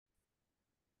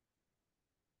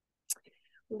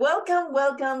Welcome,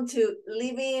 welcome to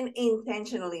Living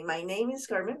Intentionally. My name is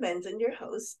Carmen Benton, your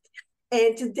host.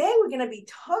 And today we're going to be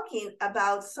talking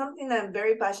about something I'm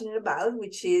very passionate about,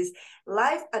 which is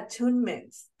life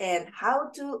attunements and how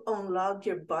to unlock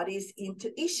your body's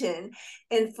intuition.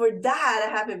 And for that,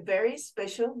 I have a very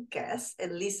special guest,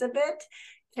 Elizabeth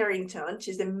Carrington.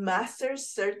 She's a master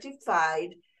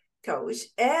certified coach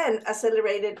and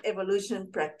accelerated evolution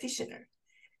practitioner.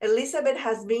 Elizabeth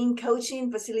has been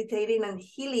coaching, facilitating, and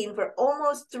healing for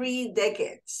almost 3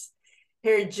 decades.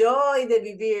 Her joy de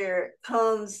vivir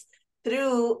comes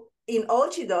through in all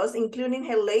she does, including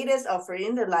her latest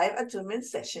offering, the live attunement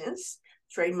sessions,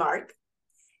 trademark.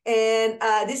 And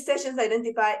these sessions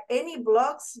identify any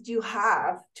blocks you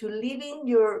have to living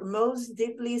your most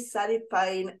deeply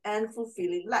satisfying and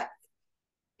fulfilling life.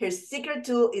 Her secret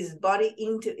tool is body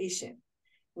intuition.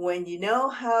 When you know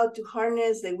how to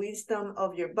harness the wisdom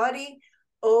of your body,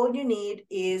 all you need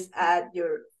is at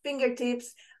your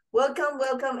fingertips. Welcome,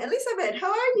 welcome, Elizabeth.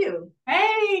 How are you?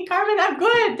 Hey, Carmen, I'm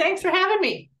good. Thanks for having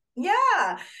me.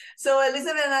 Yeah. So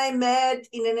Elizabeth and I met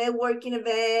in a networking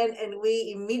event and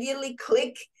we immediately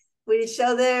clicked with each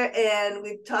other and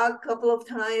we've talked a couple of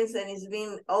times and it's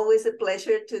been always a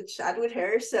pleasure to chat with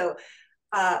her. So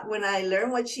when I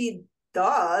learned what she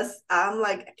does, I'm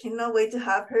like, I cannot wait to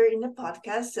have her in the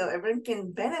podcast so everyone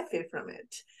can benefit from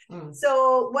it.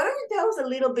 So why don't you tell us a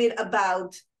little bit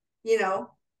about,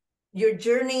 your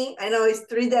journey? I know it's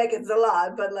 3 decades a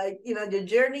lot, but your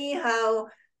journey, how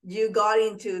you got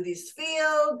into this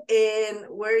field and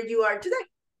where you are today.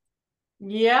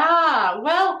 Yeah,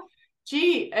 well,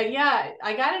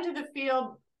 I got into the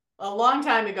field a long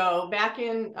time ago, back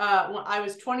in when I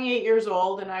was 28 years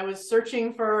old, and I was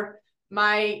searching for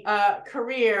my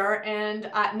career, and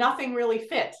nothing really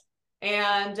fit.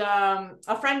 And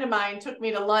a friend of mine took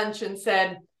me to lunch and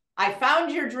said, I found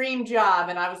your dream job.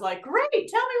 And I was like, great, tell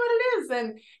me what it is.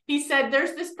 And he said,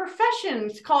 there's this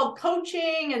profession called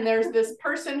coaching, and there's this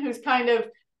person who's kind of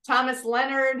Thomas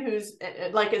Leonard, who's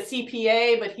like a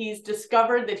CPA, but he's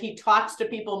discovered that he talks to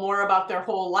people more about their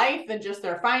whole life than just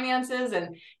their finances.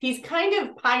 And he's kind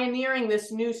of pioneering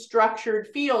this new structured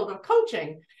field of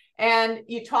coaching. And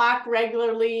you talk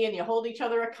regularly and you hold each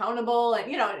other accountable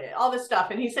and, all this stuff.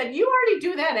 And he said, you already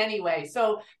do that anyway.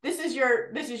 So this is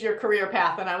your career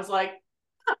path. And I was like,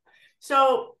 huh.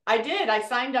 So I did. I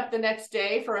signed up the next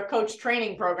day for a coach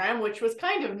training program, which was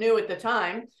kind of new at the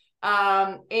time.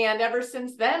 And ever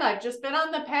since then, I've just been on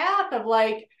the path of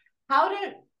like how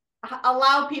to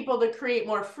allow people to create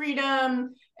more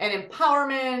freedom and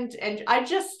empowerment. And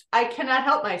I cannot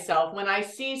help myself when I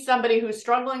see somebody who's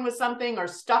struggling with something or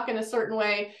stuck in a certain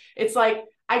way. It's like,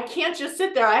 I can't just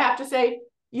sit there. I have to say,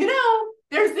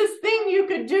 there's this thing you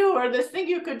could do, or this thing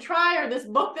you could try, or this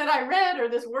book that I read, or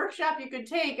this workshop you could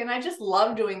take. And I just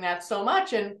love doing that so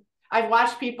much. And I've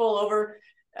watched people over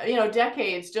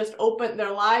decades just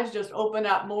their lives just open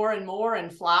up more and more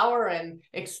and flower and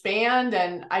expand.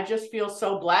 And I just feel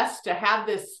so blessed to have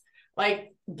this like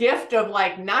gift of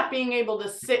like not being able to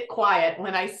sit quiet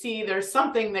when I see there's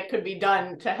something that could be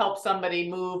done to help somebody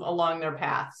move along their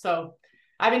path. So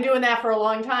I've been doing that for a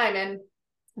long time. And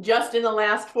just in the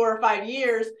last 4 or 5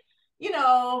 years,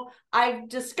 I've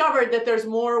discovered that there's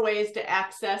more ways to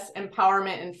access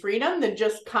empowerment and freedom than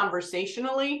just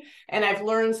conversationally. And I've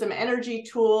learned some energy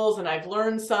tools, and I've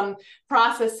learned some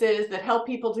processes that help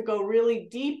people to go really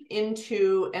deep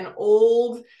into an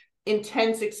old,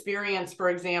 intense experience, for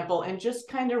example, and just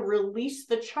kind of release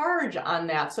the charge on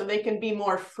that so they can be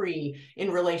more free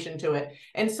in relation to it.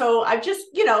 And so I've just,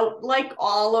 like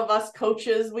all of us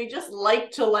coaches, we just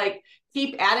like to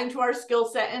keep adding to our skill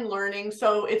set and learning.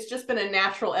 So it's just been a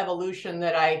natural evolution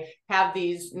that I have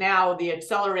these now. The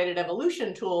accelerated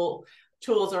evolution tools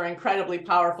are incredibly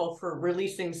powerful for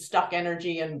releasing stuck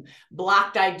energy and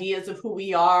blocked ideas of who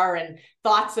we are and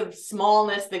thoughts of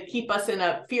smallness that keep us in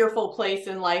a fearful place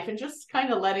in life, and just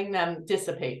kind of letting them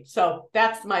dissipate. So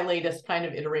that's my latest kind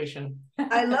of iteration.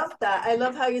 I love that. I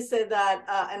love how you said that.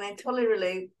 And I totally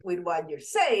relate with what you're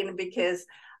saying, because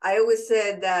I always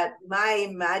said that my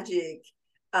magic,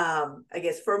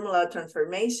 formula of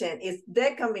transformation is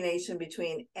the combination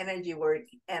between energy work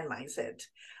and mindset.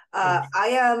 I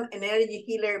am an energy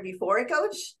healer before a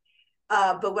coach,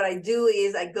 but what I do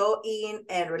is I go in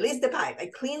and release the pipe. I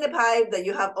clean the pipe that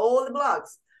you have all the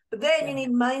blocks, but then you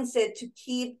need mindset to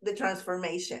keep the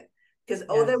transformation. Because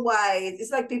otherwise,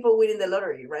 it's like people winning the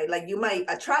lottery, right? Like you might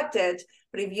attract it,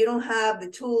 but if you don't have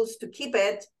the tools to keep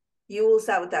it, you will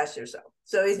sabotage yourself.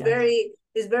 So it's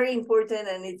very important,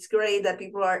 and it's great that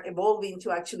people are evolving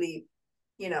to actually,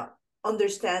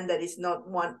 understand that it's not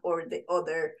one or the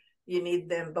other. You need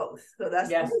them both. So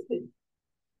that's amazing.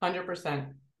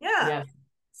 100%. Yeah. Yes.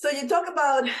 So you talk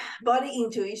about body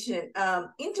intuition.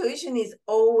 Intuition is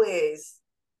always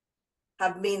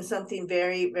have been something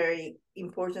very, very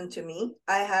important to me.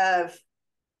 I have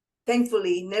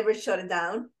thankfully never shut it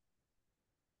down.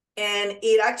 And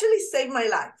it actually saved my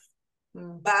life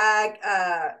back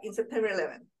in September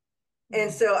 11th.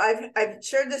 And so I've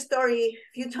shared the story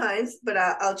a few times, but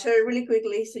I'll share it really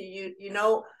quickly so you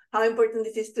know how important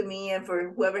this is to me and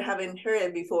for whoever haven't heard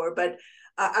it before. But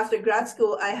after grad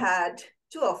school, I had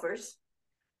two offers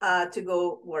to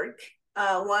go work.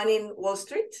 One in Wall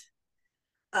Street,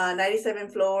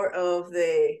 97th floor of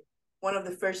one of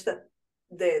the first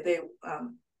the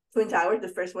Twin Towers, the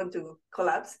first one to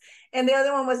collapse, and the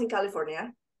other one was in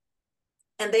California.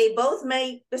 And they both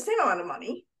made the same amount of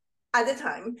money at the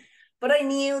time, but I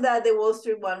knew that the Wall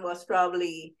Street one was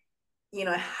probably,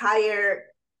 a higher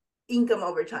income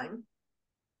over time.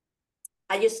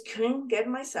 I just couldn't get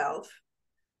myself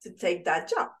to take that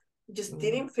job. It just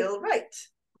didn't feel right.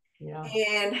 Yeah.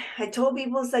 And I told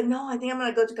people, it's like, no, I think I'm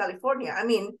gonna go to California. I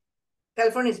mean,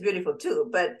 California is beautiful too,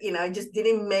 but it just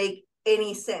didn't make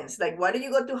any sense. Like, why do you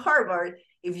go to Harvard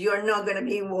if you're not gonna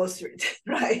be in Wall Street,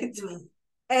 right?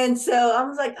 And so I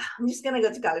was like, I'm just gonna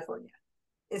go to California.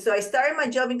 And so I started my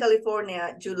job in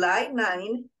California July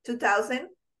 9,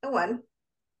 2001.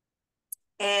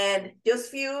 And just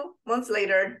a few months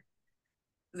later,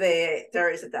 the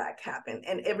terrorist attack happened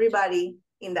and everybody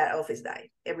in that office died,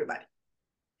 everybody.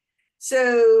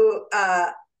 So,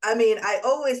 I mean, I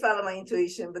always follow my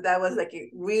intuition, but that was like a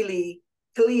really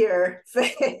clear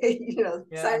face,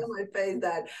 sign on my face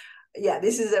that, yeah,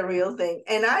 this is a real thing.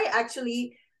 And I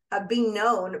actually have been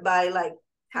known by like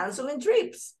canceling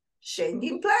trips,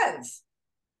 changing plans,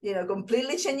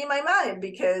 completely changing my mind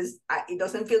because it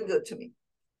doesn't feel good to me.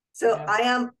 So I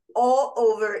am all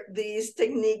over this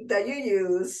technique that you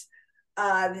use,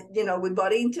 with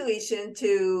body intuition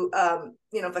to,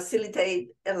 facilitate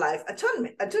a life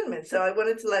attunement. So I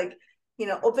wanted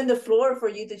to open the floor for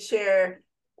you to share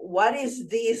what is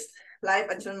this life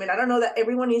attunement. I don't know that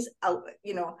everyone is,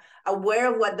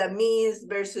 aware of what that means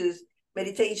versus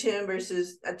meditation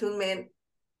versus attunement.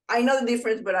 I know the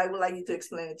difference, but I would like you to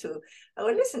explain it to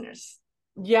our listeners.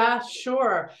 Yeah,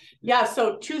 sure. Yeah.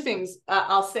 So two things.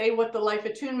 I'll say what the life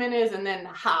attunement is and then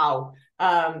how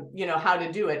to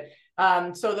do it.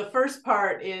 So the first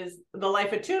part is the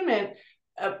life attunement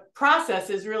process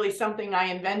is really something I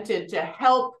invented to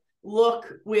help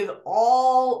look with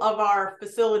all of our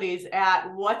facilities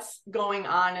at what's going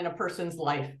on in a person's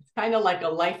life. It's kind of like a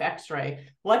life x-ray.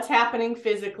 What's happening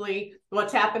physically,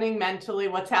 what's happening mentally,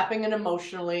 what's happening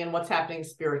emotionally, and what's happening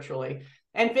spiritually.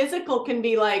 And physical can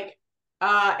be like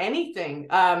anything.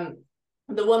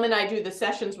 The woman I do the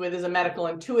sessions with is a medical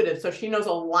intuitive, so she knows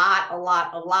a lot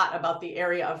about the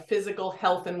area of physical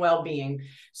health and well-being.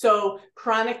 So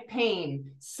chronic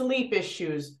pain, sleep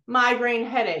issues, migraine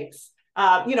headaches,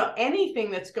 anything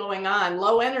that's going on,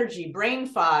 low energy, brain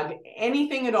fog,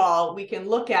 anything at all, we can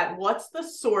look at what's the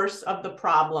source of the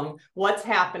problem, what's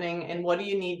happening, and what do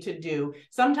you need to do.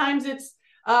 Sometimes it's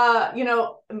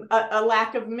a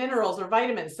lack of minerals or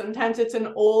vitamins. Sometimes it's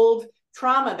an old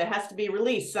trauma that has to be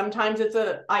released. Sometimes it's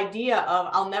an idea of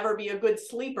I'll never be a good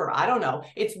sleeper. I don't know.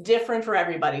 It's different for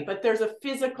everybody, but there's a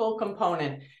physical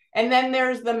component. And then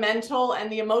there's the mental and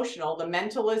the emotional. The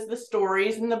mental is the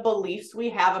stories and the beliefs we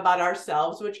have about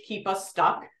ourselves, which keep us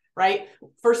stuck, right?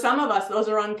 For some of us, those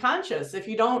are unconscious. If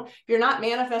you're not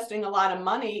manifesting a lot of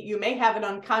money, you may have an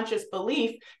unconscious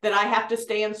belief that I have to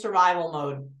stay in survival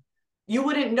mode. You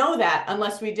wouldn't know that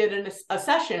unless we did a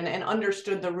session and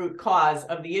understood the root cause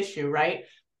of the issue, right?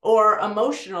 Or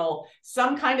emotional,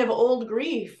 some kind of old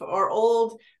grief or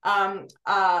old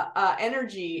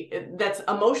energy that's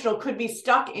emotional could be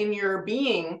stuck in your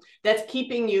being that's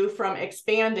keeping you from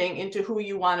expanding into who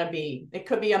you want to be. It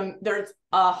could be, there's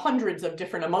hundreds of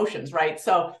different emotions, right?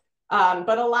 So,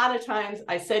 but a lot of times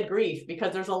I said grief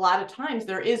because there's a lot of times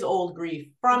there is old grief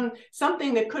from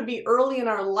something that could be early in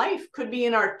our life, could be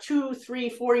in our 2, 3,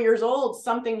 4 years old,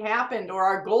 something happened or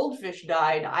our goldfish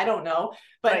died. I don't know,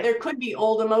 but there could be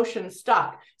old emotions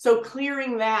stuck. So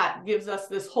clearing that gives us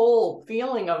this whole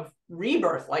feeling of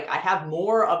rebirth. Like I have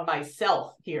more of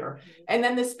myself here. And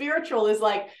then the spiritual is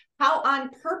like, how on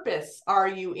purpose are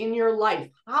you in your life?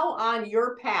 How on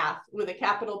your path with a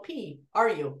capital P are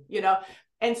you,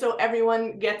 And so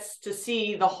everyone gets to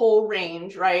see the whole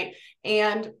range, right?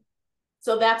 And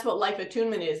so that's what life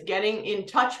attunement is, getting in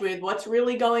touch with what's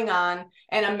really going on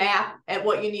and a map at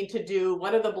what you need to do.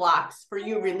 What are the blocks for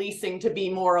you releasing to be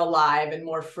more alive and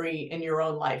more free in your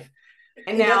own life?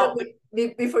 And now,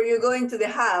 before you go into the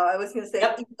how, I was going to say,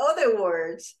 in other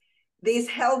words, this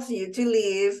helps you to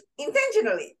live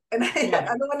intentionally. And I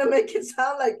don't want to make it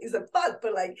sound like it's a pun,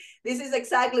 but like, this is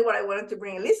exactly what I wanted to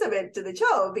bring Elizabeth to the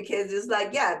show, because it's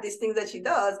like, yeah, these things that she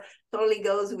does totally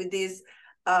goes with this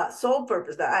sole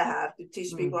purpose that I have to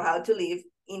teach people how to live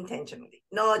intentionally,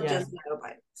 not just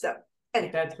autopilot. So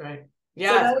anyway. That's right.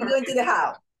 Yeah. So now we're going to the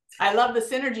how. I love the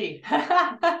synergy.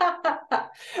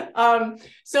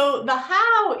 So the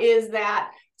how is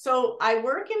that, so I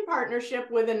work in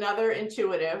partnership with another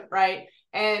intuitive, right?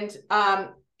 And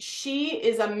she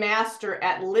is a master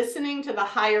at listening to the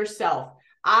higher self.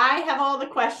 I have all the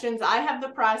questions. I have the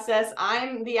process.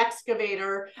 I'm the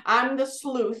excavator. I'm the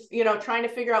sleuth, you know, trying to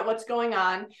figure out what's going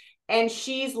on. And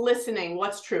she's listening.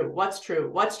 What's true? What's true?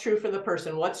 What's true for the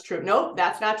person? What's true? Nope,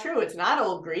 that's not true. It's not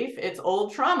old grief. It's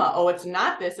old trauma. Oh, it's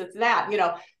not this. It's that, you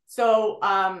know. So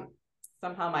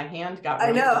somehow my hand got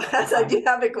raised. I know. So do you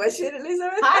have a question,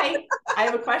 Elizabeth? Hi, I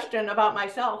have a question about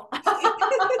myself.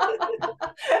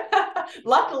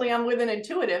 Luckily, I'm with an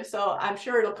intuitive, so I'm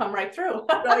sure it'll come right through.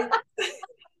 Right.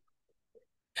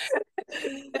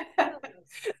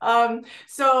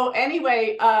 So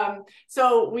anyway,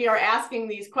 so we are asking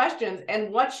these questions,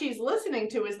 and what she's listening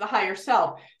to is the higher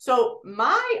self. So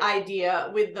my idea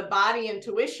with the body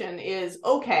intuition is,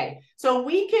 okay, so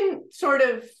we can sort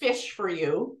of fish for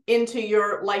you into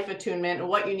your life attunement and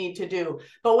what you need to do.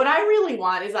 But what I really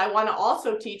want is, I want to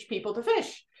also teach people to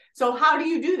fish. So how do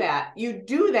you do that? You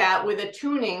do that with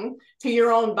attuning to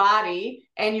your own body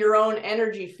and your own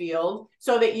energy field,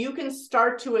 so that you can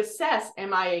start to assess,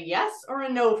 am I a yes or a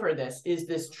no for this? Is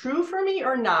this true for me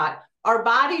or not? Our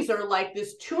bodies are like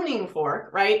this tuning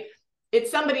fork, right?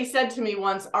 Somebody said to me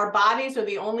once, our bodies are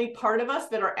the only part of us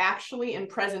that are actually in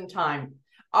present time.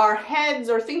 Our heads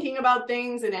are thinking about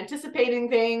things and anticipating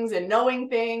things and knowing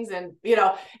things, and, you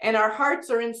know, and our hearts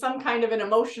are in some kind of an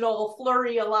emotional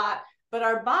flurry a lot. But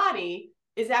our body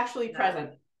is actually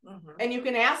present. Mm-hmm. And you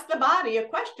can ask the body a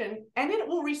question and it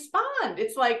will respond.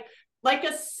 It's like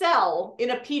a cell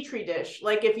in a petri dish.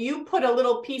 Like if you put a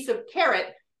little piece of carrot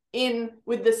in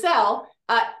with the cell,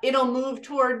 it'll move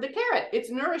toward the carrot.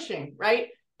 It's nourishing, right?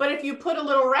 But if you put a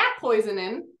little rat poison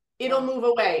in, it'll move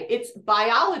away. It's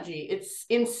biology. It's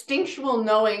instinctual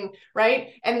knowing, right?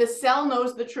 And the cell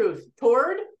knows the truth,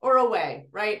 toward or away,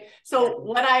 right? So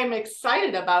what I'm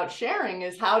excited about sharing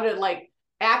is how to like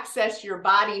access your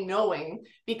body knowing,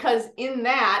 because in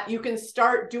that you can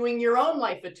start doing your own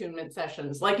life attunement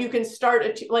sessions. Like you can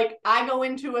start, like I go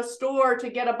into a store to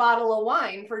get a bottle of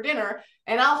wine for dinner,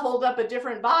 and I'll hold up a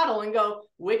different bottle and go,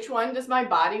 which one does my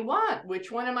body want?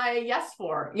 Which one am I a yes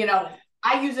for? You know,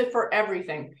 I use it for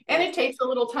everything, and it takes a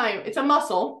little time. It's a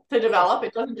muscle to develop.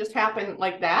 It doesn't just happen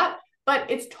like that, but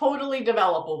it's totally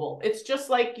developable. It's just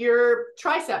like your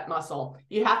tricep muscle.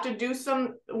 You have to do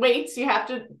some weights, you have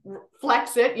to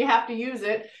flex it, you have to use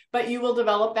it, but you will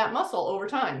develop that muscle over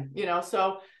time, you know?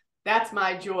 So that's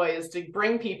my joy, is to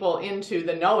bring people into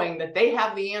the knowing that they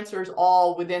have the answers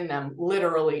all within them,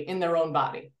 literally in their own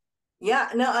body. Yeah,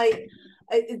 no,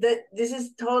 this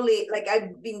is totally, like,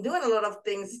 I've been doing a lot of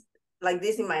things like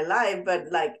this in my life, but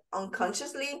like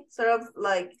unconsciously sort of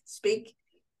like speak.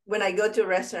 When I go to a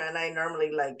restaurant, I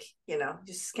normally like, you know,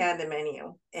 just scan the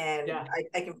menu, and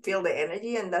I can feel the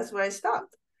energy, and that's where I stop.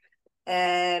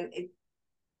 And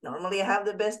normally I have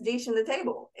the best dish on the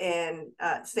table. And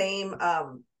same, I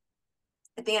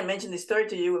think I mentioned this story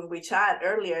to you when we chat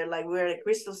earlier, like we were at a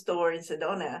crystal store in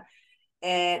Sedona,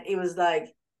 and it was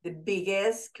like the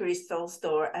biggest crystal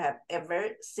store I have ever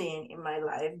seen in my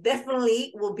life.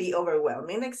 Definitely will be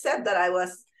overwhelming, except that I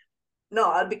was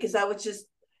not, because I was just,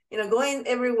 you know, going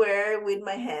everywhere with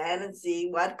my hand and see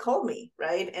what called me,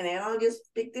 right? And then I'll just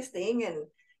pick this thing and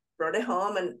brought it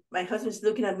home. And my husband's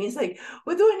looking at me, he's like,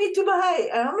 what do I need to buy?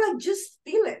 And I'm like, just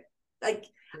feel it. Like,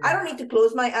 I don't need to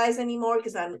close my eyes anymore,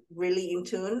 because I'm really in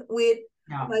tune with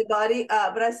my body.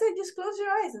 But I said, just close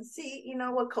your eyes and see, you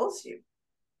know, what calls you.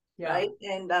 Right.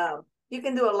 And you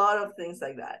can do a lot of things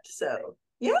like that. So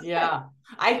yeah,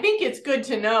 I think it's good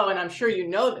to know, and I'm sure you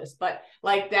know this, but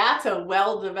like that's a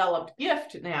well-developed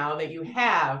gift now that you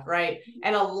have, right?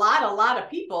 And a lot of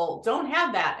people don't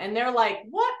have that, and they're like,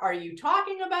 what are you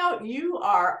talking about? You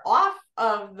are off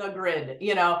of the grid,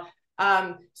 you know.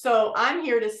 So I'm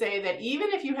here to say that even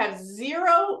if you have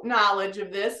zero knowledge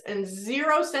of this and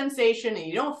zero sensation, and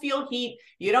you don't feel heat,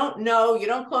 you don't know, you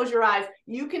don't close your eyes,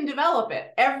 you can develop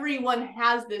it. Everyone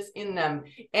has this in them.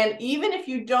 And even if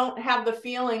you don't have the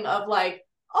feeling of like,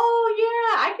 oh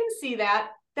yeah, I can see that,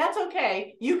 that's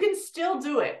okay. You can still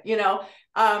do it. You know,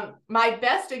 my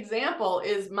best example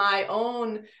is my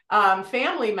own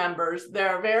family members.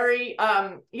 They're very,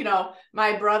 you know,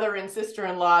 my brother and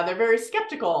sister-in-law, they're very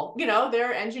skeptical. You know,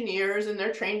 they're engineers and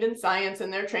they're trained in science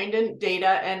and they're trained in data.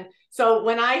 And so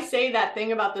when I say that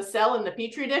thing about the cell in the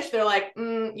petri dish, they're like,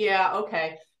 yeah,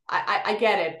 okay, I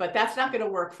get it, but that's not going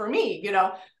to work for me, you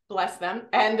know. Bless them.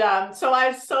 And so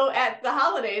at the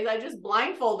holidays, I just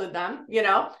blindfolded them, you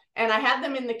know, and I had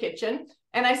them in the kitchen.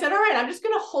 And I said, all right, I'm just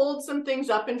going to hold some things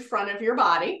up in front of your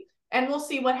body and we'll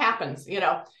see what happens, you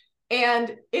know.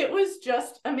 And it was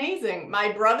just amazing.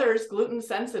 My brother's gluten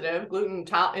sensitive, gluten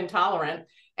intolerant.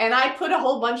 And I put a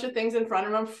whole bunch of things in front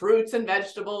of him, fruits and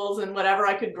vegetables and whatever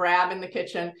I could grab in the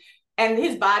kitchen. And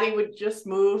his body would just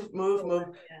move.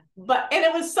 Yeah. And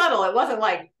it was subtle. It wasn't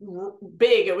like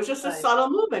big. It was just a subtle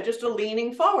movement, just a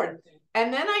leaning forward.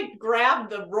 And then I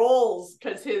grabbed the rolls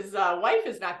because his wife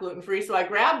is not gluten-free. So I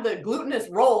grabbed the glutinous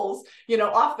rolls, you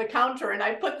know, off the counter and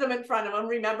I put them in front of him.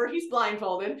 Remember, he's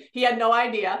blindfolded. He had no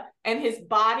idea. And his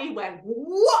body went,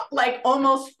 whoop, like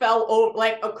almost fell over,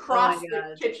 like across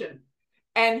the kitchen.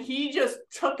 And he just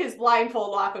took his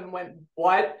blindfold off and went,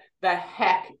 what the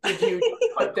heck did you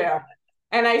put there?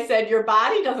 And I said, your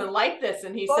body doesn't like this.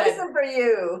 And he said, poison for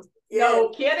you. No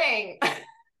kidding.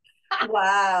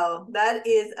 Wow, that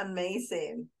is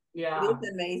amazing. Yeah, it is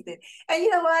amazing. And you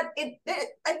know what? I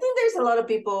think there's a lot of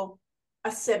people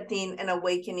accepting and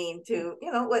awakening to,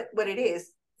 you know, what it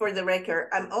is. For the record,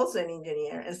 I'm also an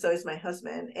engineer, and so is my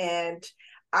husband. And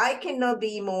I cannot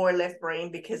be more left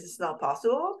brain because it's not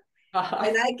possible.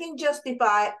 And I can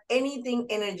justify anything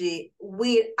energy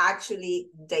with actually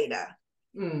data.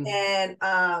 And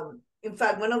in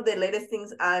fact, one of the latest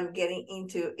things I'm getting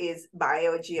into is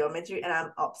biogeometry, and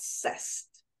I'm obsessed.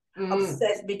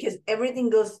 Obsessed because everything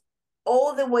goes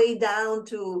all the way down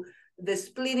to the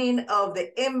splitting of the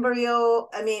embryo.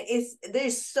 I mean,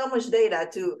 there's so much data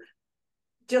to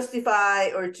justify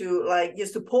or to like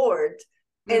just support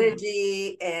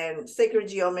energy and sacred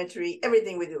geometry,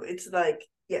 everything we do. It's like,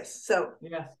 yes. So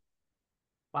yes.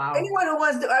 Wow. Anyone who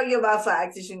wants to argue about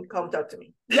facts, you should come talk to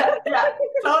me. Yeah,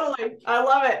 totally. I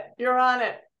love it. You're on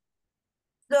it.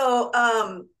 So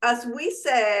as we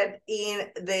said in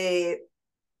the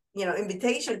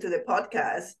invitation to the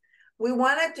podcast, we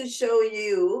wanted to show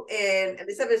you, and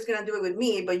Elizabeth's gonna do it with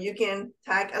me, but you can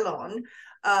tag along,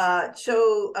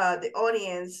 show the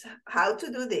audience how to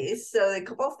do this. So the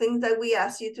couple of things that we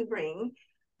asked you to bring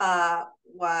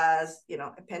was,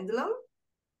 a pendulum.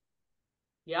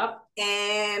 Yep.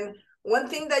 And one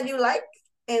thing that you like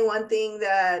and one thing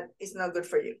that is not good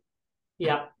for you.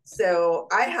 Yep. So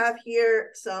I have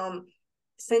here some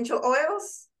essential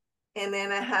oils, and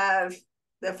then I have,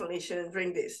 definitely shouldn't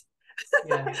drink this.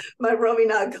 Yes. My rubbing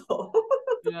alcohol.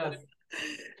 Yes.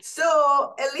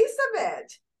 So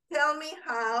Elizabeth, tell me,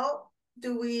 how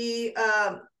do we,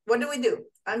 what do we do?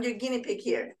 I'm your guinea pig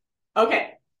here.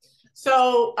 Okay.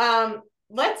 So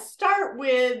let's start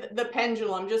with the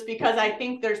pendulum, just because I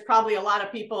think there's probably a lot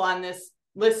of people on this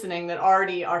listening that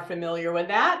already are familiar with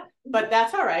that, but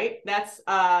that's all right. That's,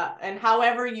 and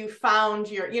however you found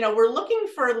your, we're looking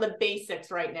for the basics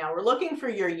right now. We're looking for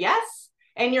your yes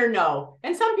and your no.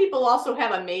 And some people also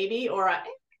have a maybe or a,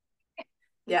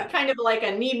 kind of like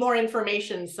a need more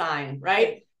information sign,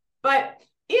 right? But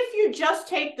if you just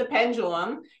take the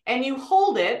pendulum and you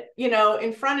hold it,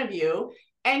 in front of you,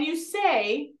 and you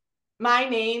say, my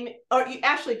name, or you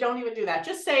actually don't even do that.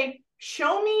 Just say,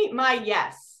 show me my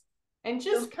yes. And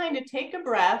just kind of take a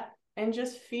breath and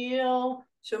just feel.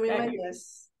 Show me my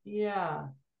yes. Yeah.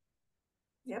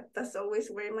 Yep, that's always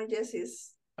where my yes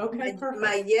is. Okay, perfect.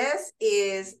 My yes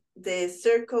is the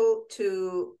circle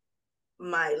to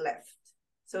my left.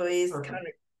 So it's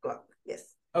counterclock.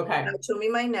 Yes. Okay. Now show me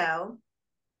my now.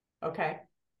 Okay.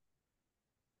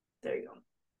 There you go.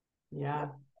 Yeah.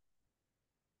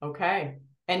 Okay.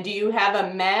 And do you have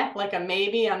a meh, like a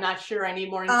maybe? I'm not sure. I need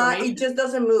more information. It just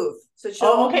doesn't move. So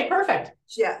show me. Okay, perfect.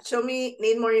 Yeah, show me,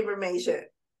 need more information.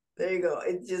 There you go.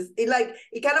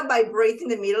 It kind of vibrates in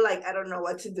the middle, like I don't know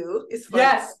what to do. It's fun.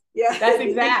 Yes. Yeah. That's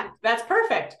exact. That's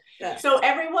perfect. Yeah. So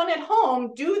everyone at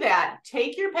home, do that.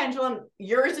 Take your pendulum.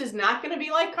 Yours is not going to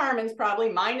be like Carmen's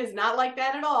probably. Mine is not like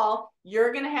that at all.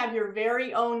 You're going to have your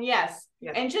very own yes.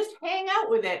 Yeah. And just hang out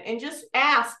with it and just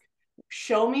ask,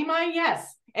 show me my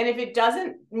yes. And if it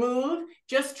doesn't move,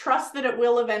 just trust that it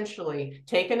will eventually.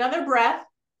 Take another breath,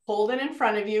 hold it in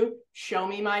front of you, show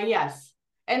me my yes.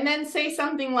 And then say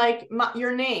something like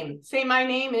your name. Say, my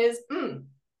name is,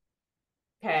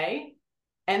 okay.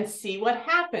 and see what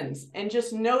happens, and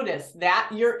just notice that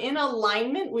you're in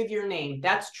alignment with your name.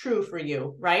 That's true for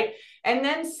you, right? And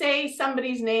then say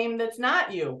somebody's name that's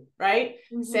not you, right?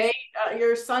 Mm-hmm. Say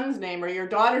your son's name or your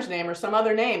daughter's name or some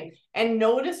other name, and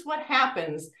notice what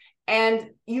happens.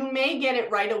 And you may get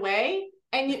it right away,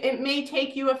 and it may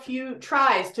take you a few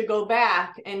tries to go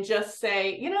back and just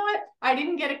say, you know what, I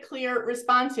didn't get a clear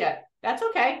response yet. That's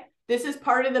okay. This is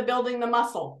part of the building the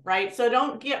muscle, right? So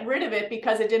don't get rid of it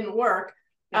because it didn't work.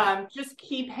 Yeah. Just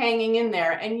keep hanging in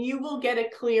there, and you will get a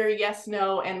clear yes,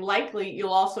 no, and likely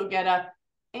you'll also get a,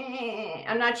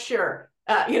 I'm not sure,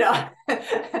 yeah.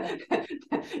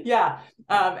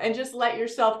 And just let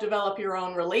yourself develop your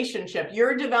own relationship.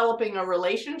 You're developing a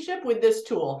relationship with this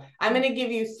tool. I'm going to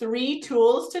give you 3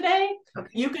 tools today. Okay.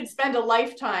 You could spend a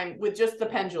lifetime with just the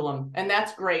pendulum, and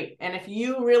that's great. And if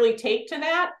you really take to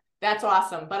that, that's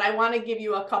awesome. But I want to give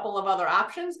you a couple of other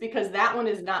options, because that one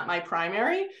is not my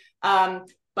primary.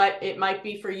 But it might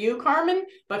be for you, Carmen,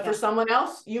 but for someone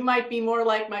else, you might be more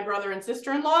like my brother and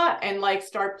sister-in-law and like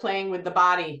start playing with the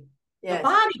body, the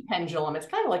body pendulum. It's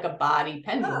kind of like a body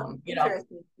pendulum, you know.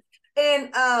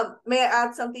 And may I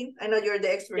add something? I know you're the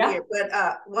expert here,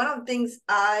 but one of the things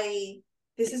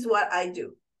this is what I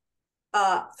do.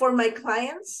 For my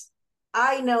clients,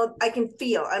 I know I can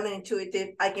feel, I'm an intuitive,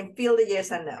 I can feel the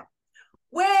yes and no.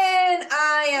 When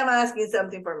I am asking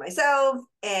something for myself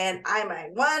and I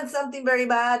might want something very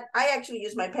bad, I actually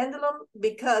use my pendulum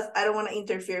because I don't want to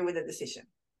interfere with the decision.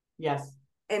 Yes.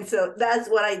 And so that's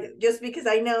what I do. Just because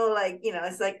I know, like, you know,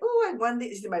 it's like, oh, I want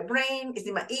this. Is it my brain? Is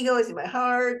it my ego? Is it my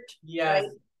heart? Yes.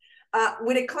 Right?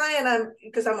 With a client,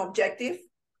 because I'm objective,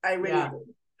 I really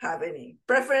don't have any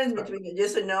preference between a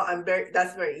yes or no.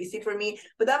 That's very easy for me.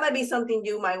 But that might be something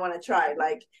you might want to try.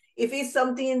 Like, if it's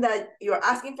something that you're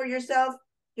asking for yourself,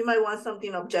 you might want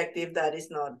something objective that is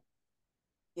not,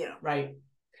 you know. Right.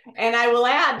 And I will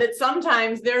add that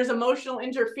sometimes there's emotional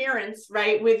interference,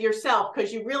 right, with yourself,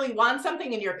 because you really want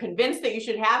something and you're convinced that you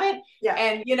should have it. Yeah.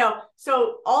 And, you know,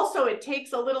 so also it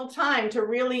takes a little time to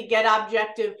really get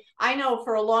objective. I know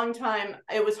for a long time,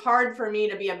 it was hard for me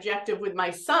to be objective with my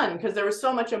son because there was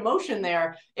so much emotion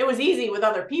there. It was easy with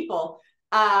other people.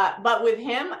 But with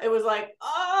him, it was like,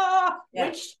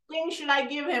 which thing should I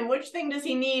give him? Which thing does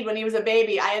he need when he was a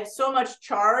baby? I had so much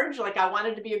charge. Like, I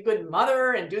wanted to be a good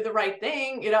mother and do the right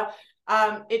thing. You know,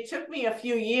 it took me a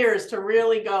few years to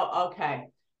really go, okay,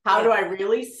 how do I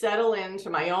really settle into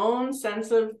my own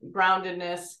sense of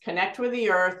groundedness, connect with the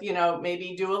earth, you know,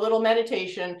 maybe do a little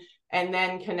meditation, and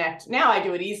then connect. Now I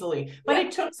do it easily, but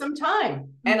it took some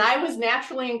time. And I was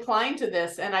naturally inclined to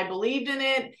this, and I believed in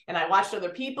it, and I watched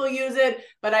other people use it,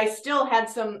 but I still had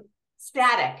some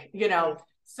static, you know.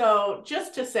 So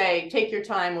just to say, take your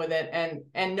time with it,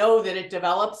 and know that it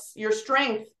develops your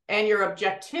strength, and your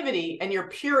objectivity and your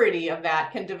purity of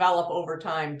that can develop over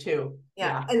time too.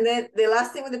 Yeah. And then the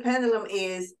last thing with the pendulum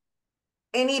is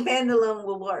any pendulum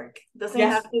will work. Doesn't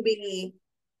have to be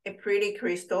a pretty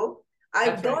crystal.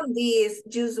 I've done this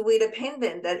just with a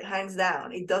pendant that hangs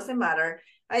down. It doesn't matter.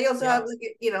 I also have,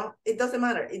 like, you know, it doesn't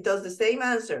matter. It does the same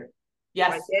answer.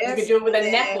 Yes, you could do it with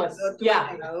a necklace.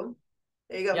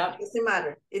 There you go. It doesn't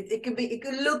matter. It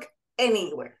could look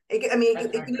anywhere. It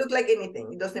could look like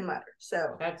anything. It doesn't matter.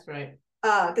 So that's right.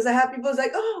 Because I have people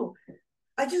like, oh,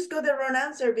 I just got the wrong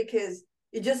answer because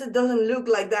it doesn't look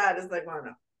like that. It's like, well,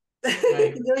 no.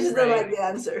 They just don't like the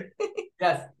answer.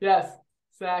 Yes,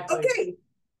 exactly. Okay.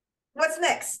 What's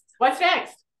next?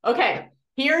 Okay,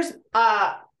 here's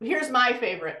my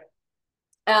favorite.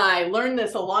 I learned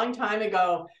this a long time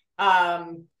ago,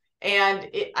 and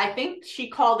I think she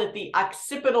called it the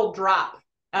occipital drop,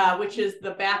 which is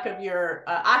the back of your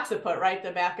occiput, right?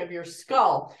 The back of your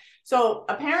skull. So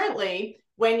apparently,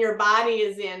 when your body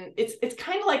is in, it's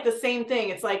kind of like the same thing.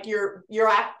 It's like your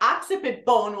occiput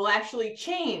bone will actually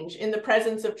change in the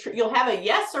presence of you'll have a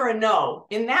yes or a no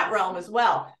in that realm as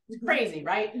well. It's crazy,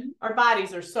 right? Our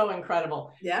bodies are so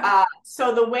incredible. Yeah.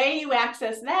 So the way you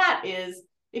access that is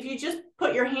if you just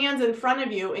put your hands in front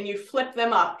of you and you flip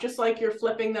them up, just like you're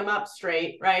flipping them up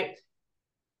straight, right?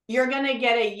 You're going to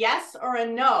get a yes or a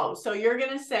no. So you're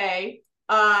going to say,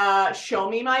 show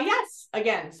me my yes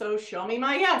again. So show me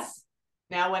my yes.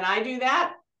 Now, when I do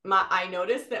that, I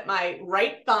notice that my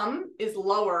right thumb is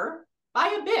lower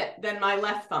by a bit than my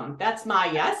left thumb. That's my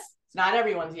yes. It's not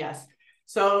everyone's yes.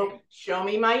 So show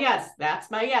me my yes.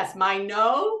 That's my yes. My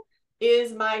no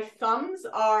is my thumbs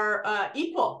are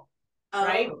equal,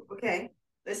 right? Okay.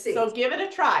 Let's see. So give it a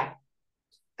try.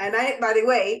 And by the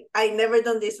way, I never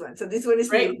done this one. So this one is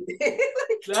great.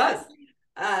 Yes.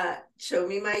 Show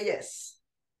me my yes.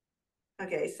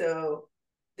 Okay. So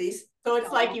this. So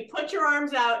it's like you put your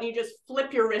arms out and you just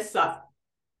flip your wrists up.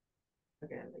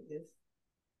 Okay, like this.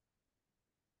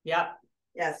 Yep.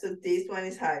 Yeah, so this one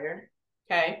is higher.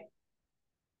 Okay.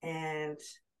 And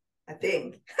I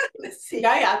think, let's see.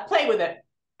 Yeah, play with it.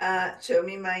 Show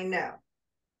me mine now.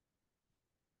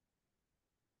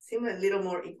 Seem a little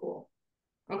more equal.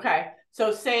 Okay,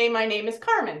 so say my name is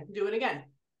Carmen. Do it again.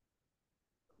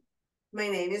 My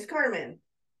name is Carmen.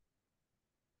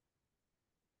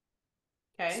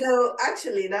 Okay. So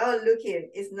actually, now looking,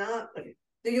 it's not.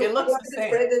 Do you It looks want the to same.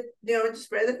 spread it? Do you want to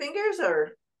spread the fingers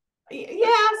or? Yeah,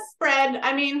 spread.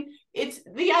 I mean, it's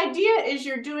the idea is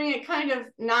you're doing it kind of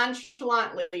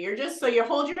nonchalantly. You're just so you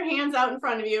hold your hands out in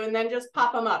front of you and then just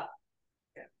pop them up.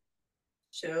 Yeah.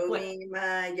 Show me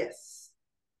my yes.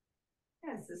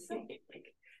 Yeah, it's the same.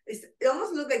 It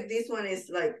almost looks like this one is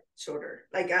like shorter,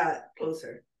 like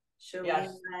closer. Show me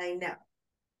my now.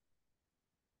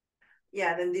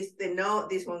 Yeah, then this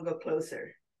one go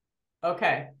closer.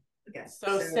 Okay. Okay.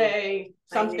 So say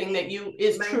something that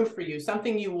is true for you,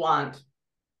 something you want.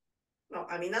 No,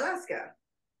 I'm in Alaska.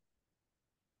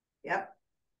 Yep.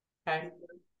 Okay.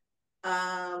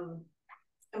 I'm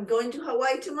going to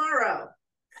Hawaii tomorrow.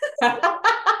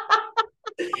 I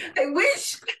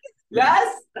wish.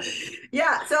 Yes.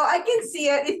 Yeah, so I can see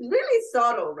it. It's really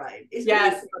subtle, right? It's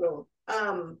really subtle.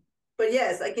 But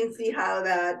yes, I can see how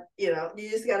that, you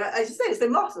just gotta, I just said it's a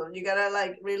muscle. You gotta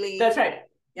like really. That's right.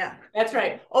 Yeah. That's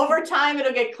right. Over time,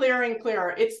 it'll get clearer and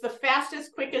clearer. It's the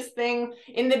fastest, quickest thing.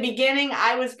 In the beginning,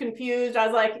 I was confused. I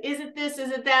was like, is it this?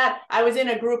 Is it that? I was in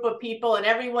a group of people and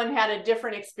everyone had a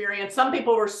different experience. Some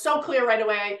people were so clear right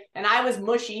away and I was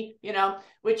mushy,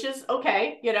 which is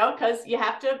okay, because you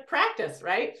have to practice,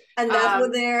 right? And that's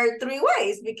what there are 3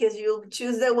 ways because you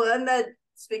choose the one that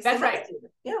speaks. That's right.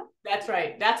 Yeah. That's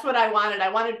right. That's what I wanted. I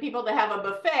wanted people to have a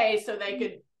buffet so they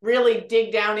could really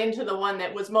dig down into the one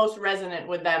that was most resonant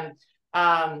with them.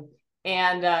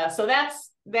 So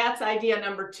that's idea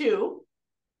number 2.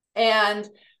 And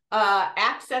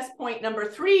access point number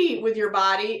 3 with your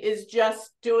body is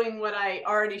just doing what I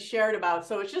already shared about.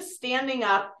 So it's just standing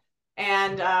up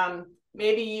and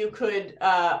maybe you could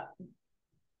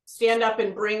stand up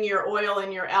and bring your oil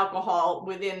and your alcohol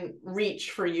within reach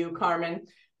for you, Carmen.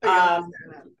 I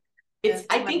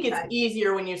think it's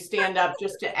easier when you stand up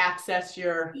just to access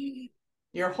your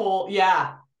whole,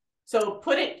 So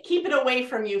keep it away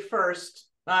from you first.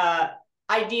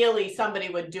 Ideally, somebody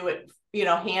would do it,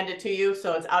 hand it to you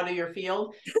so it's out of your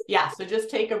field. So just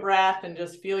take a breath and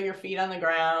just feel your feet on the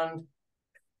ground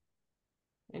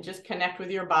and just connect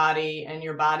with your body and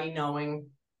your body knowing.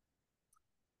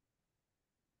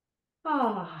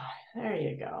 There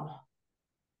you go.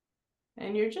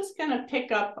 And you're just going to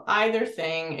pick up either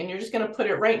thing and you're just going to put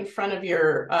it right in front of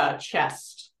your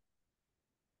chest.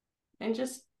 And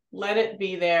just let it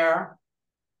be there.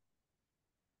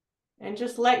 And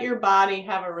just let your body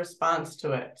have a response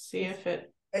to it. See if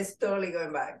it's totally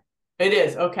going back. It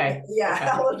is. Okay. Yeah. Okay.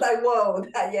 I was like, whoa.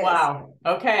 Yes. Wow.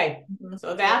 Okay.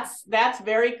 So that's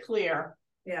very clear.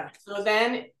 Yeah. So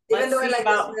then even though I like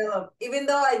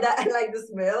the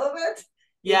smell of it.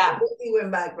 Yeah. It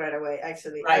went back right away,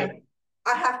 actually. Right.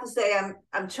 I have to say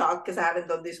I'm shocked because I haven't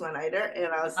done this one either. And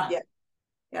I was,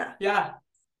 yeah. Yeah.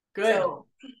 Good. So,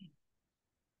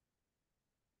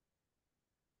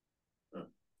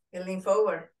 you lean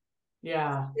forward.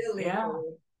 Yeah.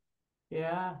 Forward.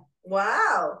 Yeah.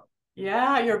 Wow.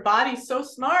 Yeah, your body's so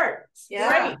smart. It's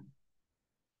great.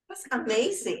 That's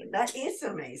amazing. That is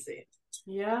amazing.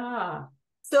 Yeah.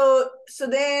 So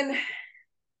then,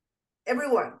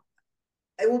 everyone,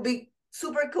 it will be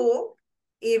super cool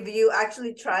if you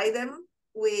actually try them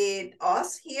with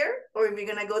us here, or if you're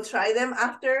gonna go try them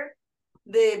after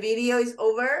the video is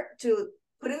over, to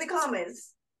put in the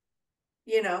comments,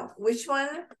 which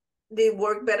one did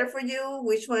work better for you,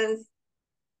 which one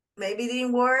maybe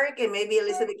didn't work, and maybe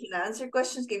Elizabeth can answer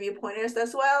questions, give you pointers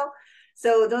as well.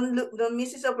 So don't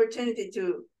miss this opportunity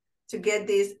to get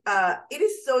this. It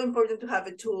is so important to have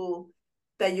a tool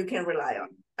that you can rely on.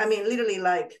 I mean, literally,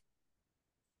 like,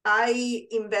 I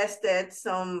invested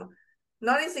some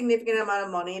not insignificant amount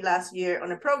of money last year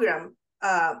on a program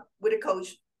with a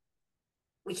coach,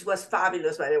 which was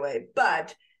fabulous, by the way,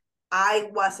 but I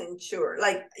wasn't sure.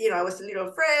 Like, I was a little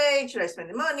afraid. Should I spend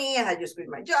the money? I had just quit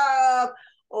my job,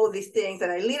 all these things.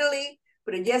 And I literally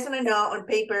put a yes and a no on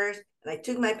papers, and I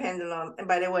took my pendulum. And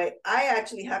by the way, I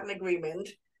actually have an agreement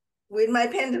with my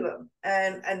pendulum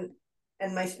and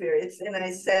my spirits. And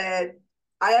I said,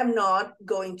 I am not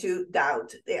going to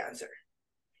doubt the answer.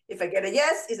 If I get a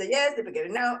yes, it's a yes. If I get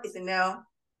a no, it's a no.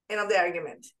 End of the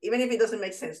argument. Even if it doesn't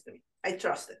make sense to me, I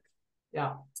trust it.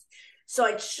 Yeah. So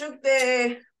I shook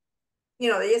the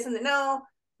yes and the no,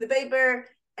 the paper,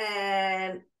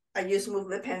 and I just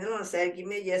moved the pendulum and said, give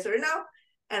me a yes or a no.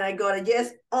 And I got a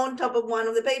yes on top of one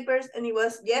of the papers, and it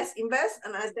was yes, invest.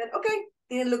 And I said, okay,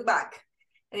 didn't look back.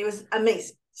 And it was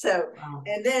amazing. So, Wow.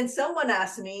 and then someone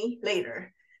asked me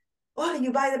later, oh, did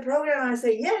you buy the program? And I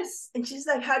said, yes. And she's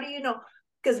like, how do you know?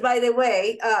 Because by the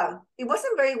way, it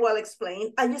wasn't very well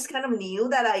explained. I just kind of knew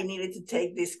that I needed to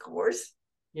take this course.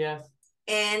 Yes.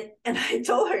 And I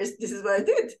told her, this is what I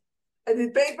did. I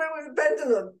did paper with a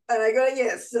pendulum, and I got a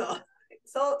yes. So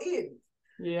it's all in.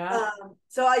 Yeah.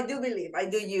 So I do believe I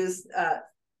do use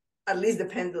at least the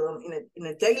pendulum in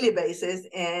a daily basis,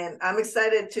 and I'm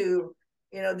excited to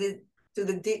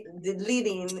the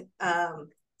leading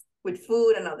with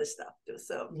food and other stuff too.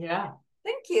 So Yeah.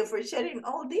 thank you for sharing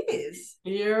all this.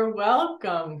 You're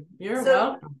welcome. You're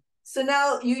welcome. So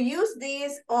now you use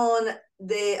this on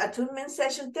the attunement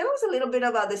session. Tell us a little bit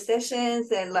about the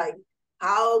sessions and like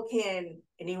how can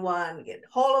anyone get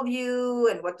hold of you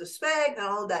and what to expect and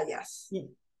all that. Yes.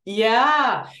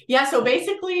 Yeah. Yeah. So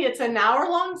basically it's an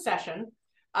hour-long session.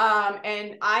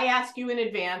 And I ask you in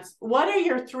advance, what are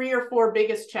your 3 or 4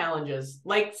 biggest challenges?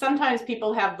 Like sometimes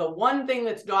people have the one thing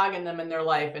that's dogging them in their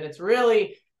life and it's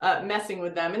really messing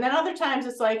with them. And then other times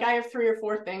it's like, I have 3 or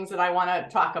 4 things that I want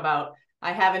to talk about.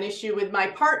 I have an issue with my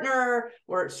partner.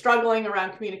 We're struggling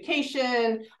around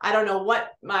communication. I don't know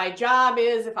what my job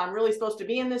is, if I'm really supposed to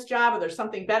be in this job or there's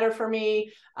something better for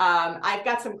me. I've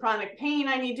got some chronic pain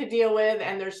I need to deal with.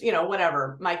 And there's,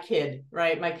 whatever, my kid,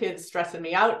 right? My kid's stressing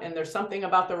me out and there's something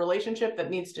about the relationship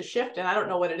that needs to shift. And I don't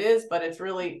know what it is, but it's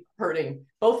really hurting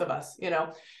both of us,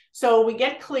 So we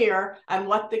get clear on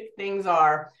what the things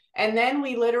are. And then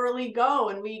we literally go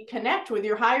and we connect with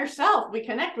your higher self. We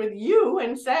connect with you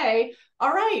and say,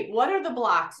 all right, what are the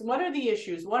blocks? What are the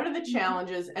issues? What are the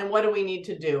challenges? And what do we need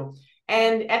to do?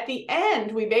 And at the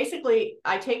end,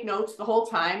 I take notes the whole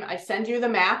time. I send you the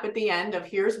map at the end of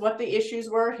here's what the issues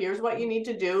were. Here's what you need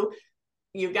to do.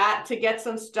 You got to get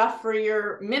some stuff for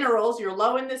your minerals. You're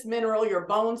low in this mineral. Your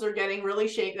bones are getting really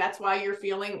shaky. That's why you're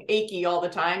feeling achy all the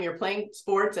time. You're playing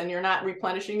sports and you're not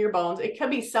replenishing your bones. It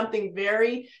could be something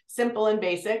very simple and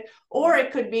basic, or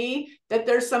it could be that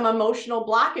there's some emotional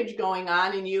blockage going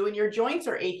on in you and your joints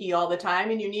are achy all the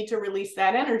time and you need to release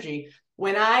that energy.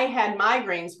 When I had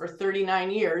migraines for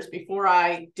 39 years before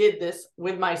I did this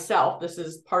with myself, this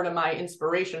is part of my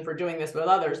inspiration for doing this with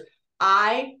others.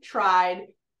 I tried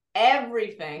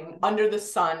everything under the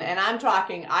sun. And I'm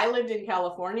talking, I lived in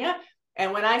California.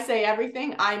 And when I say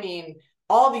everything, I mean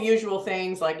all the usual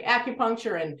things like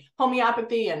acupuncture and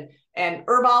homeopathy and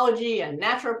herbology and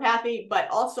naturopathy, but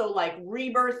also like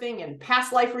rebirthing and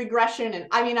past life regression. And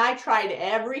I mean, I tried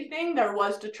everything there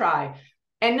was to try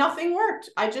and nothing worked.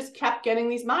 I just kept getting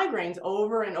these migraines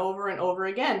over and over and over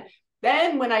again.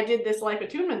 Then when I did this life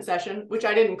attunement session, which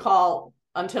I didn't call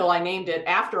until I named it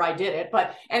after I did it.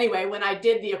 But anyway, when I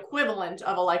did the equivalent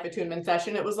of a life attunement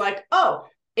session, it was like, oh,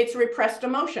 it's repressed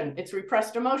emotion. It's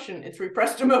repressed emotion. It's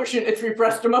repressed emotion. It's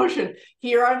repressed emotion.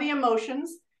 Here are the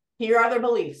emotions. Here are the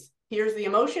beliefs. Here's the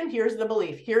emotion. Here's the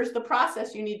belief. Here's the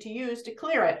process you need to use to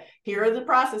clear it. Here are the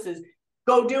processes.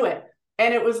 Go do it.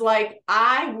 And it was like,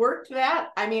 I worked that.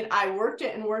 I mean, I worked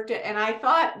it. And I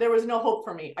thought there was no hope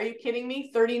for me. Are you kidding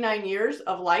me? 39 years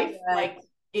of life, like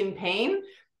in pain.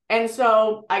 And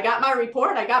so I got my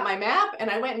report, I got my map, and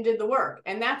I went and did the work.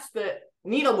 And that's the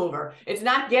needle mover. It's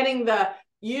not getting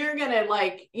you're going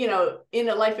to in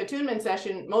a life attunement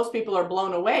session, most people are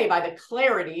blown away by the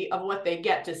clarity of what they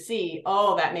get to see.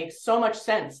 Oh, that makes so much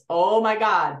sense. Oh my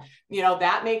God.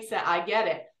 That makes sense. I get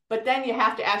it. But then you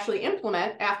have to actually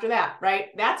implement after that,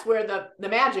 right? That's where the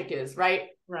magic is, right?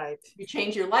 Right. You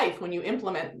change your life when you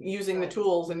implement using the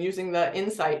tools and using the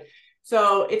insight.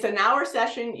 So it's an hour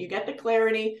session, you get the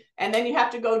clarity, and then you have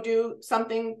to go do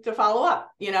something to follow up,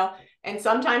 and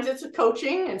sometimes it's a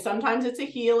coaching, and sometimes it's a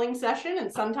healing session,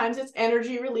 and sometimes it's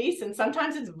energy release, and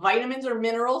sometimes it's vitamins or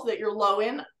minerals that you're low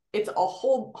in. It's a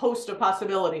whole host of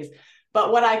possibilities.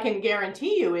 But what I can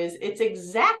guarantee you is it's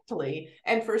exactly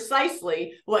and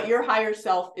precisely what your higher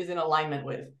self is in alignment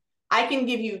with. I can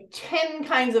give you 10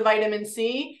 kinds of vitamin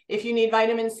C if you need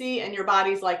vitamin C, and your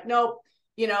body's like, nope.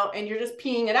 And you're just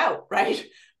peeing it out, right?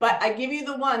 But I give you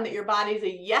the one that your body's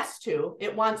a yes to.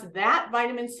 It wants that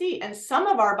vitamin C. And some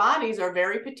of our bodies are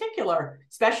very particular,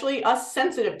 especially us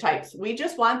sensitive types. We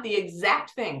just want the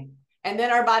exact thing. And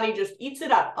then our body just eats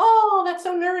it up. Oh, that's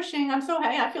so nourishing. I'm so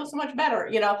happy. I feel so much better,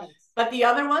 But the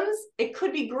other ones, it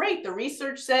could be great. The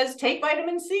research says take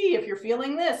vitamin C if you're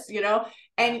feeling this,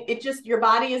 and it just, your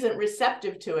body isn't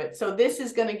receptive to it. So this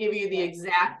is going to give you the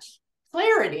exact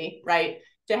clarity, right?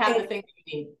 To have the thing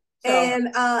you need. So. And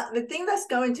the thing that's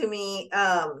coming to me,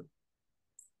 and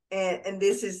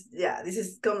this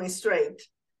is coming straight.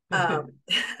 Um,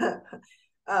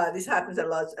 this happens a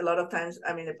lot. A lot of times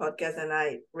I'm in a podcast and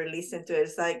I re-listen to it.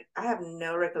 It's like I have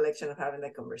no recollection of having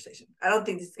that conversation. I don't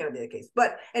think this is going to be the case.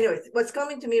 But anyways, what's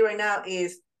coming to me right now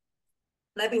is,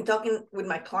 and I've been talking with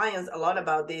my clients a lot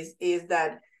about this, is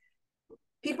that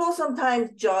people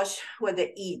sometimes judge what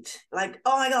they eat. Like,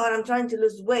 oh my God, I'm trying to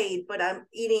lose weight, but I'm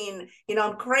eating,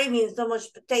 I'm craving so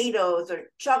much potatoes or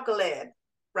chocolate,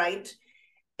 right?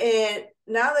 And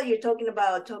now that you're talking,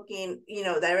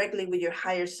 directly with your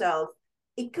higher self,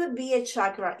 it could be a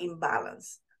chakra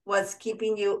imbalance. What's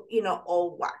keeping you,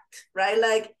 all whacked, right?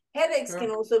 Like headaches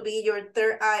can also be your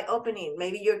third eye opening.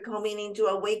 Maybe you're coming into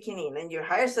awakening and your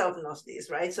higher self knows this,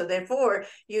 right? So therefore,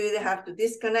 you either have to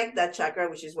disconnect that chakra,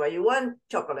 which is why you want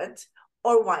chocolate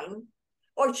or wine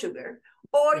or sugar,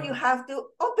 or you have to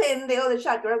open the other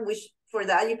chakra, which for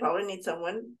that you probably need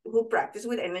someone who practice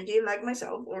with energy like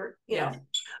myself, or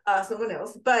someone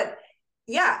else. But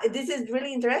yeah, this is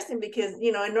really interesting because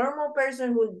a normal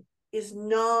person who is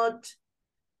not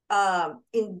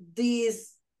in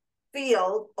this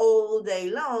field all day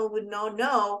long would not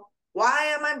know,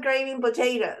 why am I craving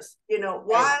potatoes?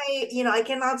 Why, I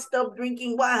cannot stop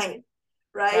drinking wine,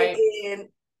 right? And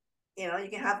you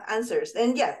can have answers.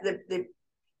 And yes, the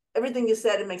everything you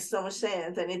said, it makes so much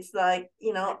sense. And it's like,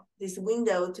 this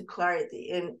window to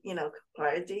clarity. And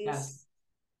clarity is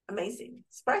amazing.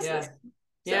 It's priceless.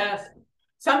 Yes.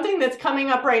 Something that's coming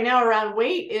up right now around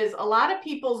weight is a lot of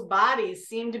people's bodies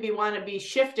seem to want to be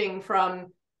shifting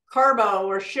from carbo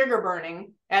or sugar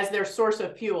burning as their source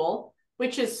of fuel,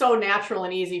 which is so natural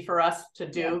and easy for us to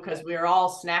do because we're all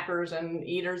snackers and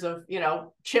eaters of,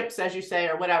 chips, as you say,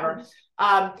 or whatever.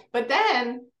 But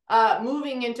then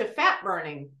moving into fat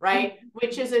burning, right?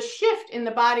 Which is a shift in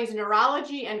the body's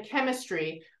neurology and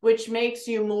chemistry, which makes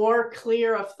you more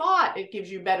clear of thought. It gives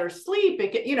you better sleep,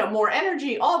 more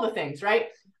energy, all the things, right?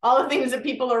 All the things that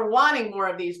people are wanting more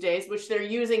of these days, which they're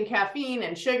using caffeine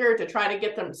and sugar to try to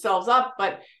get themselves up,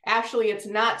 but actually it's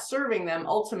not serving them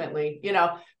ultimately,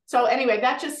 So anyway,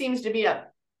 that just seems to be a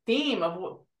theme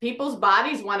of people's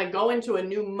bodies want to go into a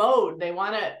new mode. They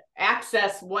want to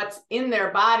access what's in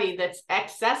their body that's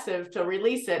excessive to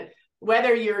release it,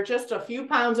 whether you're just a few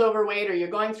pounds overweight or you're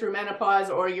going through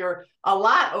menopause or you're a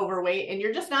lot overweight and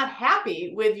you're just not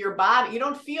happy with your body. You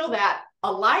don't feel that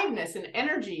aliveness and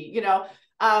energy,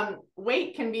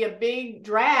 weight can be a big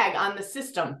drag on the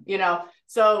system,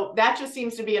 so that just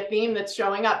seems to be a theme that's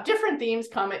showing up. Different themes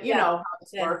come at, how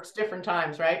this works, different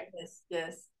times, right?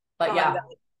 Yes. But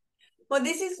well,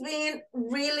 this has been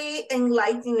really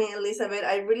enlightening, Elizabeth.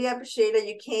 I really appreciate that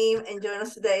you came and joined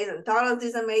us today and taught us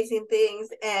these amazing things.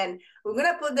 And we're going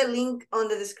to put the link on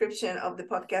the description of the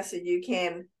podcast so you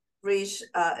can reach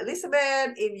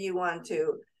Elizabeth if you want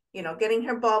to, get in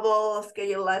her bubble,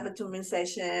 schedule a live attunement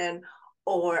session,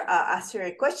 or ask her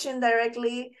a question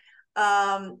directly.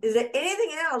 Is there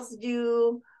anything else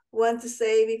you want to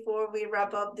say before we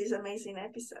wrap up this amazing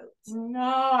episode?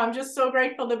 No, I'm just so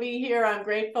grateful to be here. I'm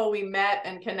grateful we met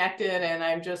and connected, and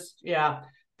I'm just,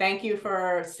 thank you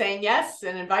for saying yes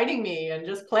and inviting me and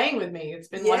just playing with me. It's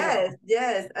been wonderful.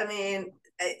 Yes. I mean,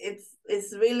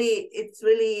 it's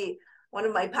really one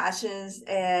of my passions,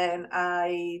 and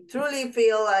I truly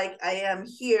feel like I am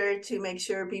here to make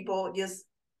sure people just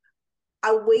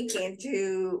awaken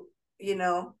to,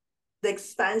 the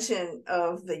expansion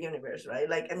of the universe, right?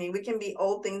 Like, I mean, we can be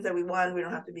all things that we want. We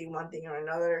don't have to be one thing or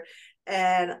another.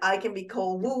 And I can be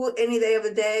called woo any day of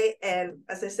the day. And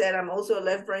as I said, I'm also a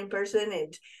left brain person,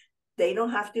 and they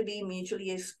don't have to be mutually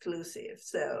exclusive.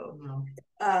 So,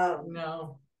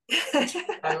 no.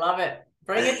 I love it.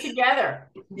 Bring it together.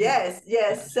 Yes.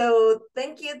 So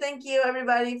thank you,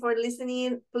 everybody, for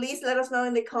listening. Please let us know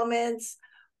in the comments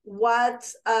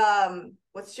what's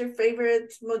your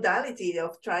favorite modality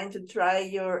of trying to try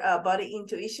your body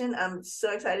intuition. I'm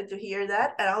so excited to hear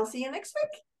that, and I'll see you next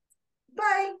week.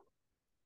 Bye.